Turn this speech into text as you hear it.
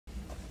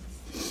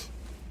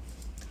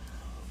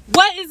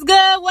What is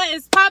good? What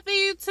is poppin',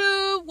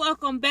 YouTube?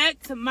 Welcome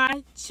back to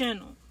my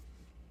channel.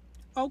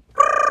 Oh,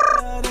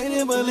 they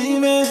didn't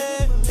believe me.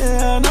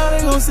 Yeah, now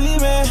they gon' see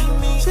me.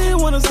 She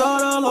wanna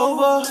start all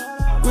over.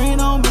 Green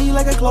on me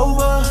like a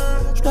clover.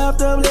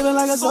 Strapped up, living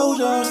like a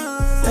soldier.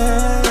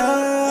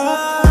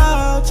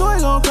 Yeah, joy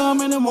gon'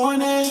 come in the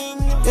morning.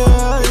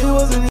 Yeah, it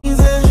wasn't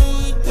easy.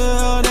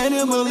 Yeah, they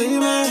didn't believe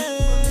me.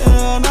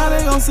 Yeah, now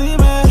they gon' see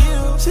me.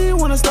 She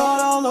wanna start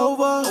all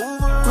over.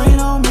 Green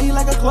on me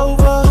like a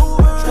clover.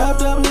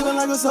 Strapped up, living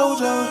like a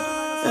soldier.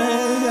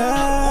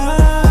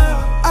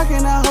 Yeah, I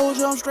cannot hold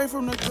you, I'm straight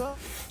from the cup.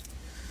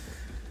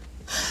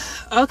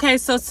 okay,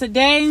 so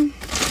today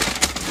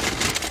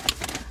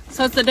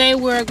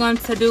we're going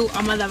to do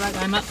a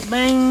motherfucking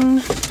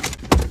mukbang.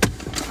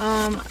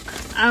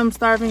 I'm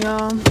starving,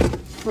 y'all.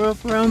 For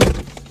real.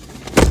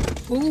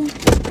 Ooh.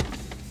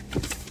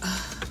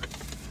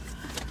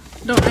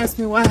 Don't ask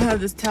me why I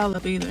have this towel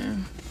up either.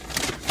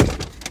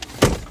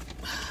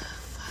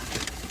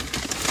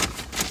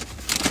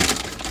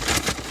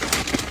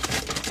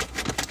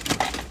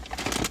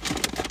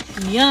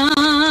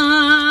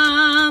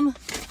 Yum!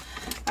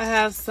 I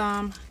have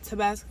some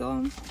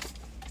Tabasco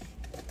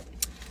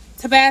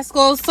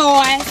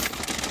sauce.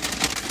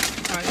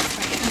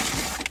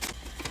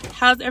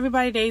 How's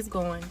everybody's days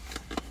going?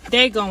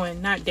 Day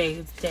going, not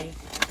days, day.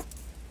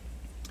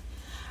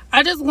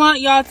 I just want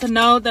y'all to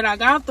know that I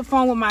got off the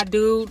phone with my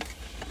dude.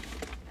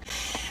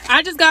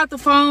 I just got off the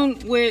phone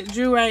with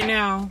Drew right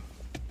now.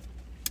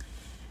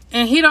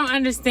 And he don't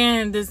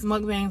understand this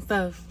mukbang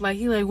stuff. Like,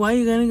 he like, why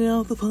you gonna get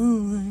off the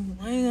phone?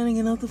 Why you gonna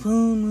get off the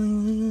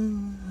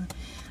phone?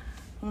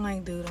 I'm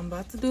like, dude, I'm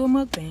about to do a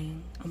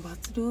mukbang. I'm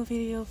about to do a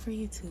video for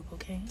YouTube,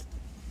 okay?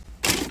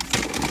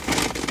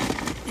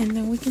 And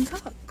then we can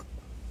talk.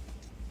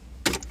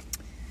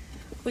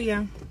 But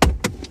yeah.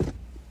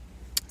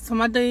 So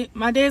my day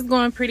is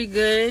going pretty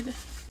good.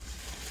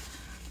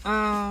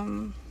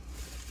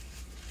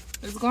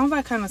 It's going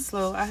by kind of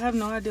slow. I have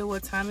no idea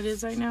what time it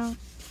is right now.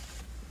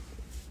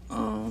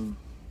 Come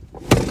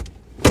on.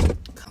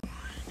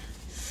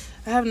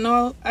 I have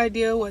no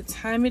idea what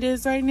time it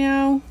is right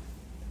now.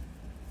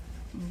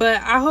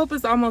 But I hope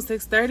it's almost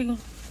 6:30.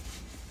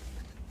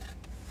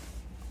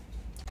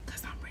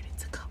 Because I'm ready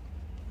to go.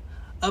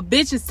 A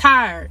bitch is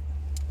tired.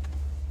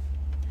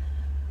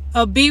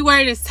 A B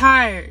word is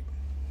tired.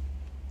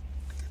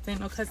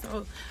 No cussing.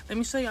 Oh, let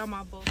me show y'all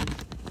my bowl.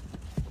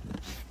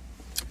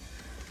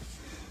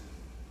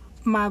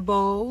 My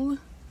bowl.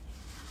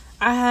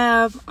 I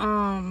have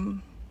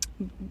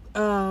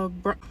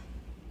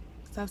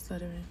stop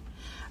stuttering.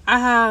 I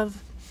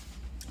have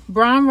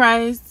brown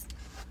rice,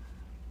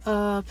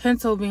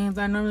 pinto beans.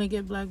 I normally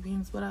get black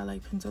beans, but I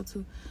like pinto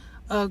too.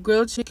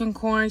 Grilled chicken,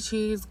 corn,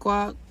 cheese,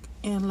 guac,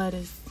 and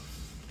lettuce.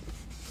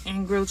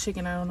 And grilled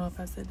chicken. I don't know if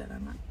I said that or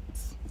not.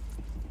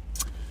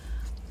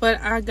 But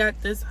I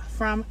got this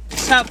from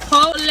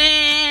Chipotle.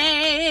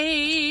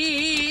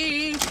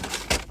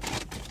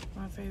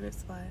 My favorite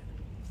spot.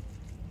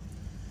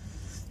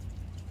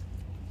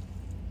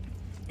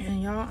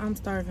 And y'all, I'm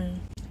starving.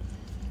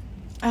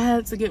 I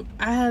had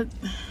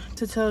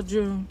to tell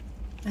Drew.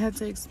 I had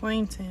to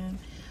explain to him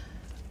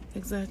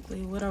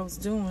exactly what I was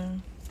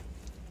doing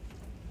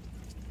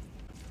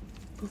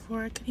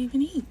before I could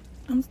even eat.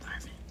 I'm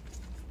starving.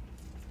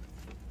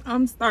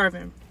 I'm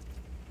starving.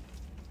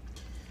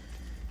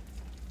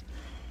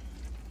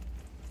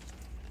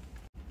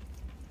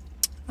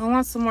 I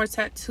want some more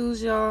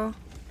tattoos, y'all.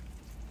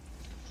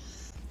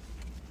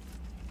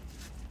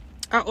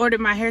 I ordered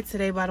my hair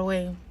today, by the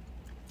way.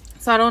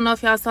 So I don't know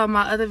if y'all saw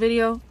my other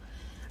video.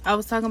 I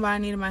was talking about I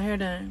needed my hair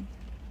done.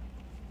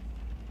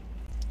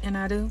 And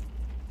I do.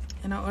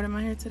 And I ordered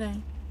my hair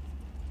today.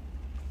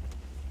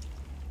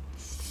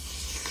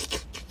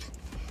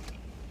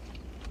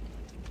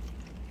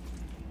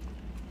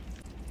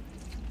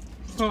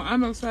 So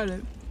I'm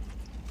excited.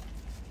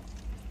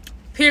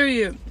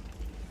 Period.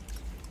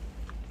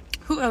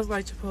 Who else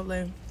like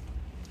Chipotle?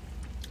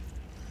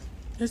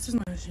 This is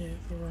not shit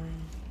for real.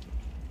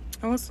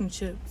 I want some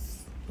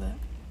chips, but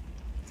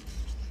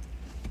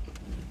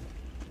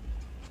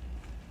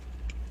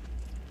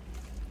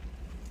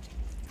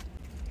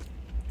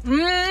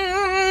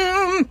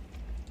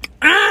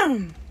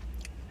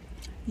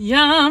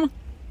yum.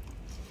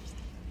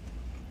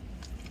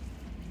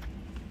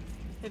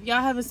 If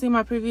y'all haven't seen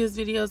my previous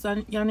videos,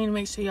 y'all need to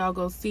make sure y'all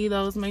go see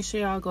those. Make sure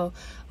y'all go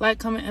like,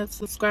 comment, and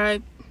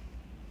subscribe.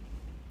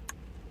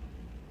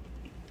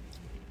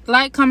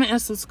 Like, comment,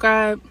 and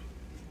subscribe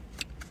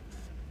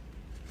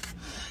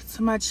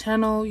to my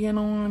channel. You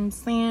know what I'm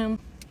saying?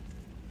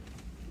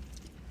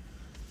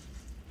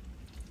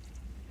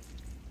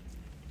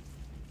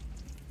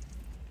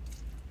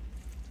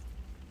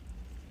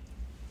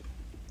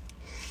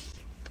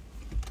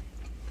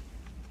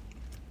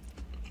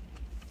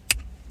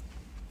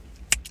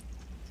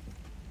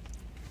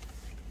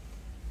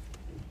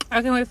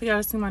 I can't wait for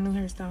y'all to see my new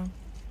hairstyle.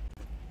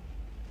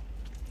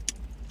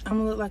 I'm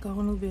gonna look like a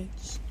whole new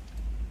bitch.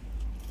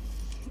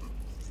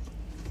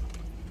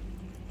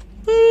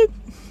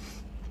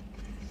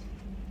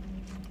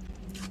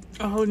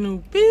 a whole new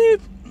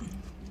beep.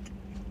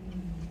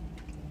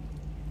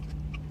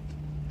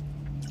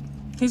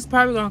 He's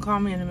probably gonna call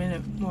me in a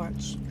minute.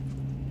 Watch.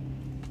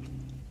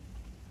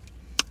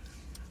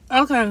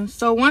 Okay,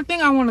 so one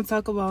thing I want to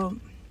talk about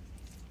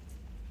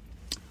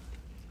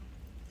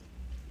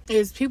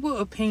is people's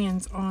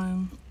opinions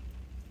on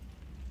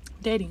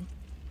dating.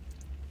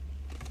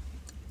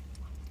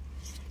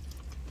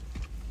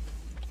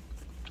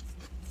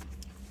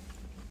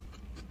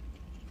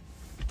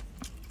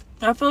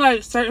 I feel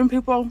like certain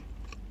people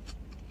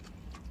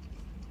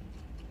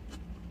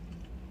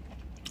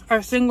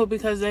are single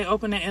because they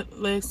open their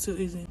legs too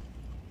easy.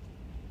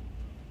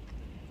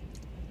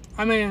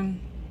 I mean,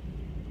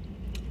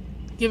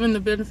 given the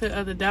benefit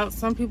of the doubt,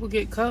 some people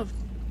get cuffed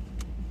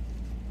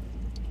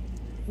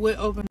with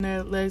open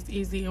their legs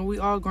easy, and we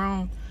all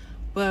grown.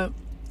 But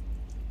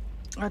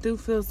I do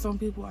feel some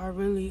people are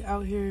really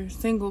out here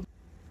single.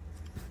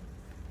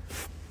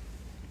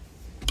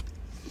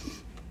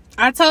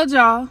 I told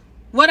y'all.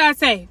 What I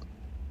say?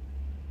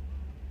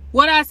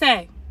 What I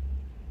say?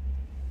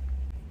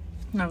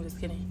 No, I'm just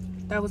kidding.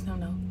 That was him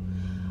though.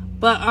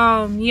 But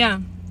yeah.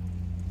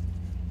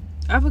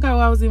 I forgot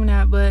where I was even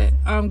at, but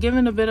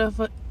given a bit of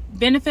a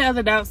benefit of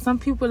the doubt, some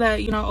people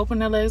that, you know, open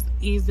their legs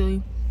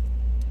easily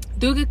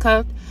do get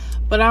cuffed.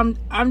 But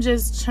I'm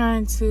just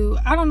trying to,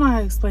 I don't know how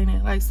to explain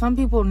it. Like, some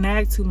people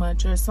nag too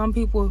much, or some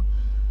females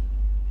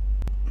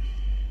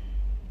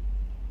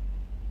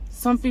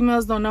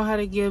don't know how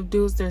to give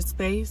dudes their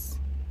space.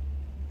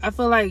 I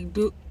feel like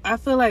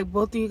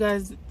both of you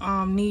guys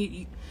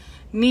need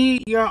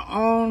your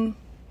own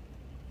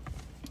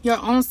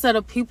set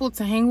of people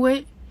to hang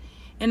with.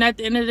 And at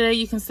the end of the day,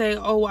 you can say,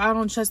 oh, I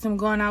don't trust him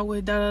going out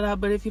with da-da-da.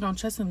 But if you don't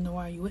trust him, then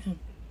why are you with him?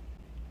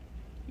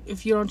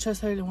 If you don't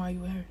trust her, then why are you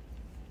with her?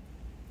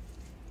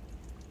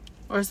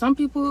 Or some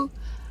people,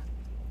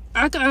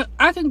 I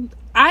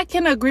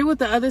can agree with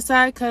the other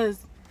side, because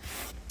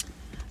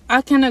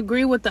I can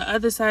agree with the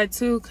other side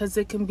too, because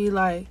it can be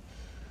like,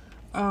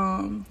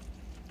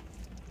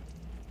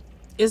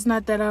 it's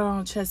not that I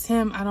don't trust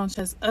him, I don't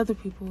trust other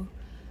people.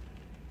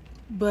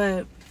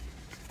 But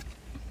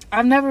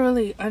I've never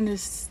really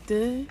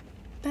understood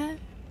that,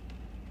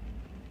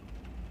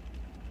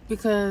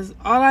 because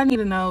all I need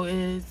to know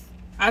is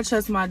I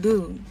trust my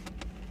dude.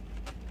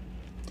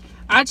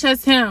 I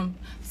trust him.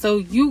 So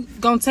you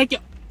gonna take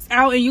it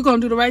out and you gonna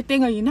do the right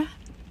thing, or you not?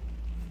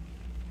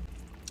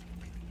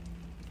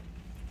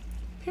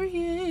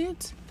 Period.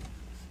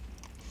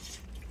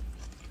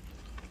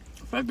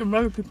 Fucking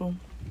other people.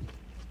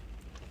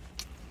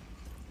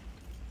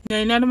 It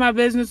ain't none of my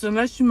business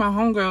unless you my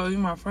homegirl or you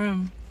my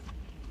friend.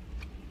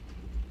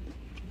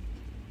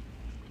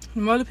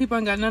 Some other people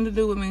ain't got nothing to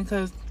do with me,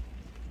 because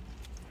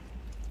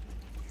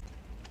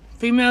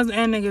females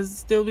and niggas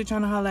still be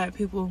trying to holler at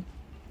people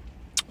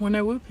when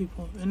they're with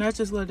people. And that's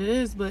just what it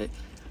is. But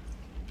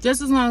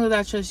just as long as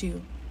I trust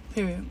you.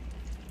 Period.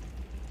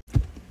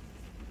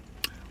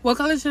 What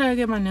color should I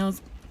get my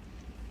nails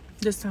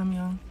this time,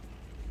 y'all?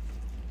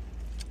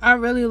 I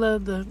really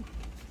love the...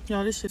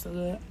 Y'all, this shit's so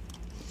good.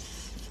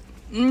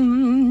 I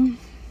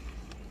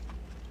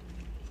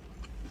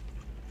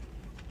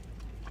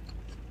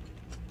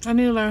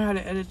need to learn how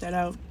to edit that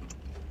out,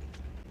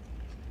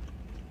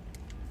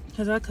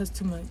 because I cuss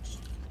too much.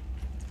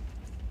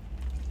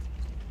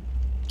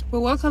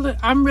 But what color?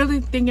 I'm really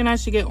thinking I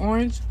should get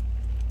orange.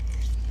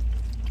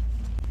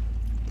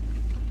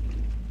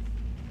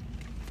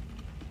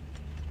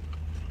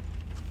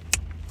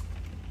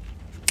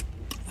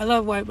 I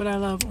love white, but I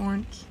love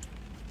orange.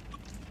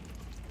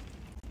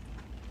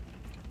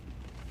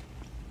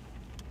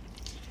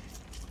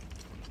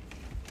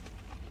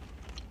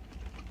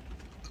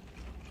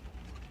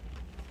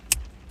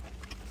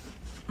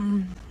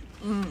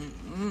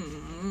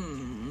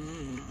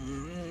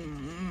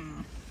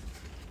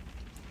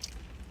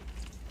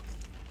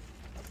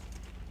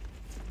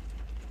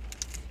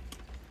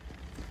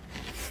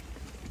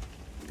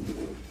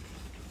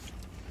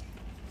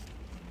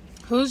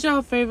 Who's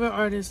your favorite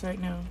artist right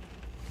now?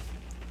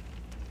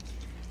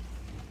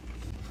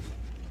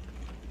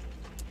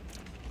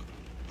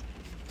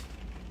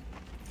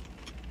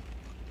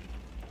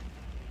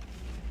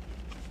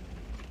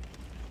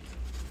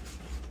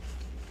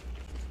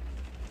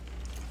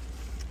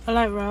 I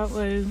like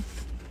Broadway.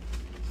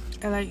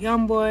 I like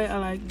Youngboy. I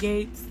like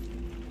Gates.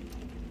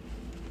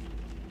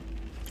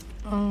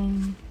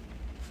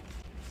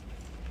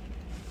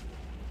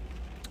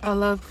 I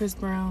love Chris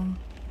Brown.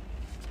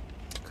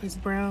 Chris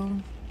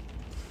Brown,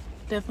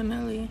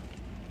 definitely.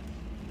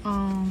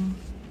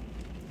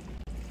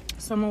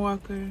 Summer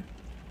Walker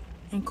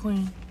and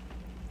Queen.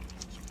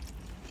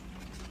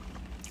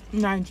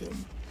 Nigel.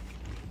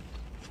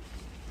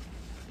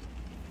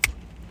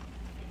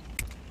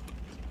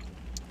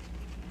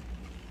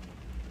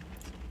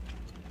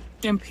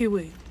 And Pee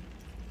Wee.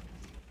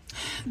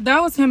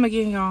 That was him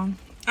again, y'all.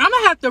 I'm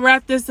gonna have to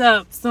wrap this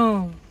up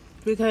soon,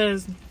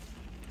 because...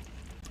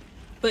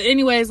 But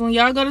anyways, when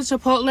y'all go to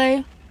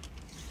Chipotle,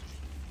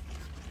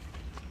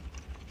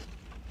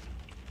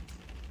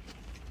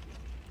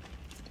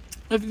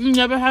 if you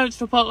never had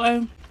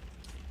Chipotle,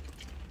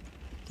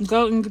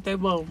 go and get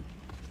that bowl.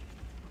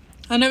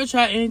 I never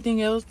tried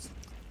anything else,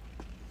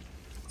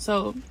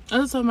 so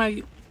other stuff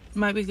might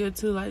be good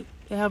too. Like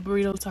they have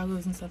burritos,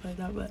 tacos, and stuff like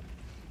that. But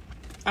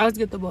I always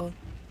get the bowl.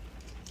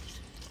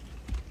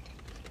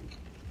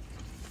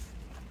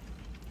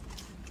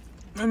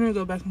 I need to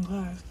go back in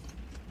class.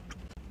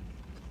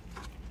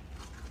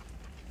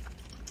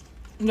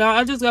 Y'all,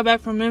 I just got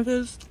back from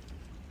Memphis.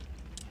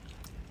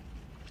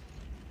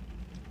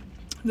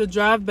 The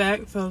drive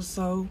back felt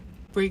so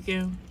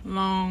freaking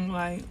long.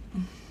 Like,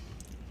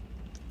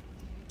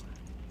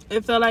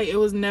 it felt like it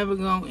was never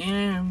gonna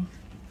end.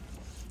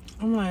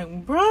 I'm like,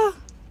 bruh.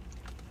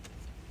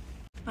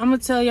 I'm gonna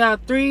tell y'all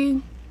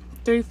three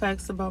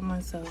facts about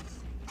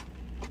myself.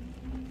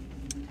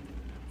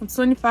 I'm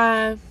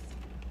 25.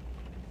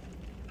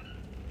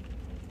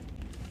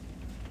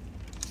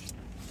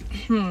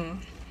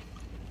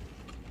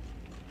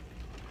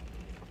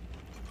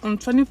 I'm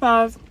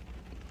 25.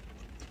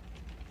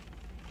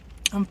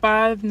 I'm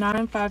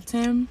 5'9",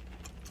 5'10".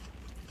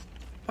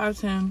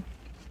 5'10".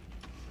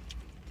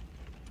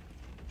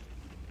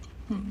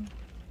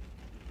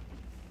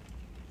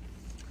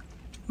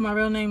 My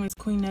real name is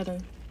Queen Netta.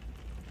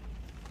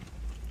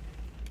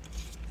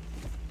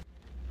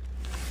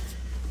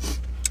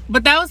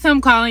 But that was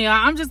him calling, y'all.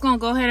 I'm just gonna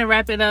go ahead and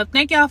wrap it up.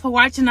 Thank y'all for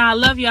watching. I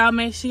love y'all.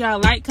 Make sure y'all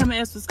like, comment,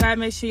 and subscribe.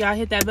 Make sure y'all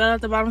hit that bell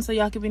at the bottom so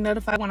y'all can be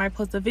notified when I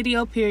post a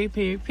video.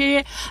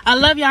 Period. I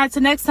love y'all.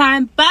 Until next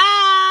time. Bye.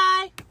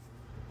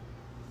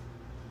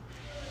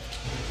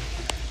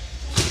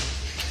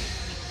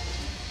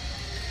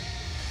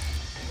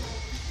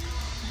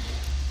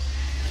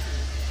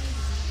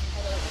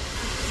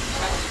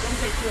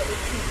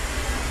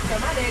 So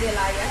my daddy like,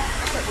 I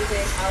took this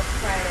egg off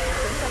Friday.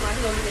 So he's talking about he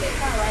gonna give me that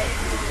car, right?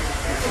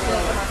 So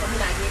he's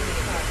not giving me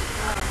the car.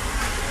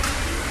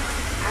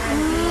 I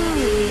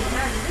need it.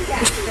 We got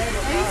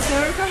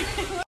to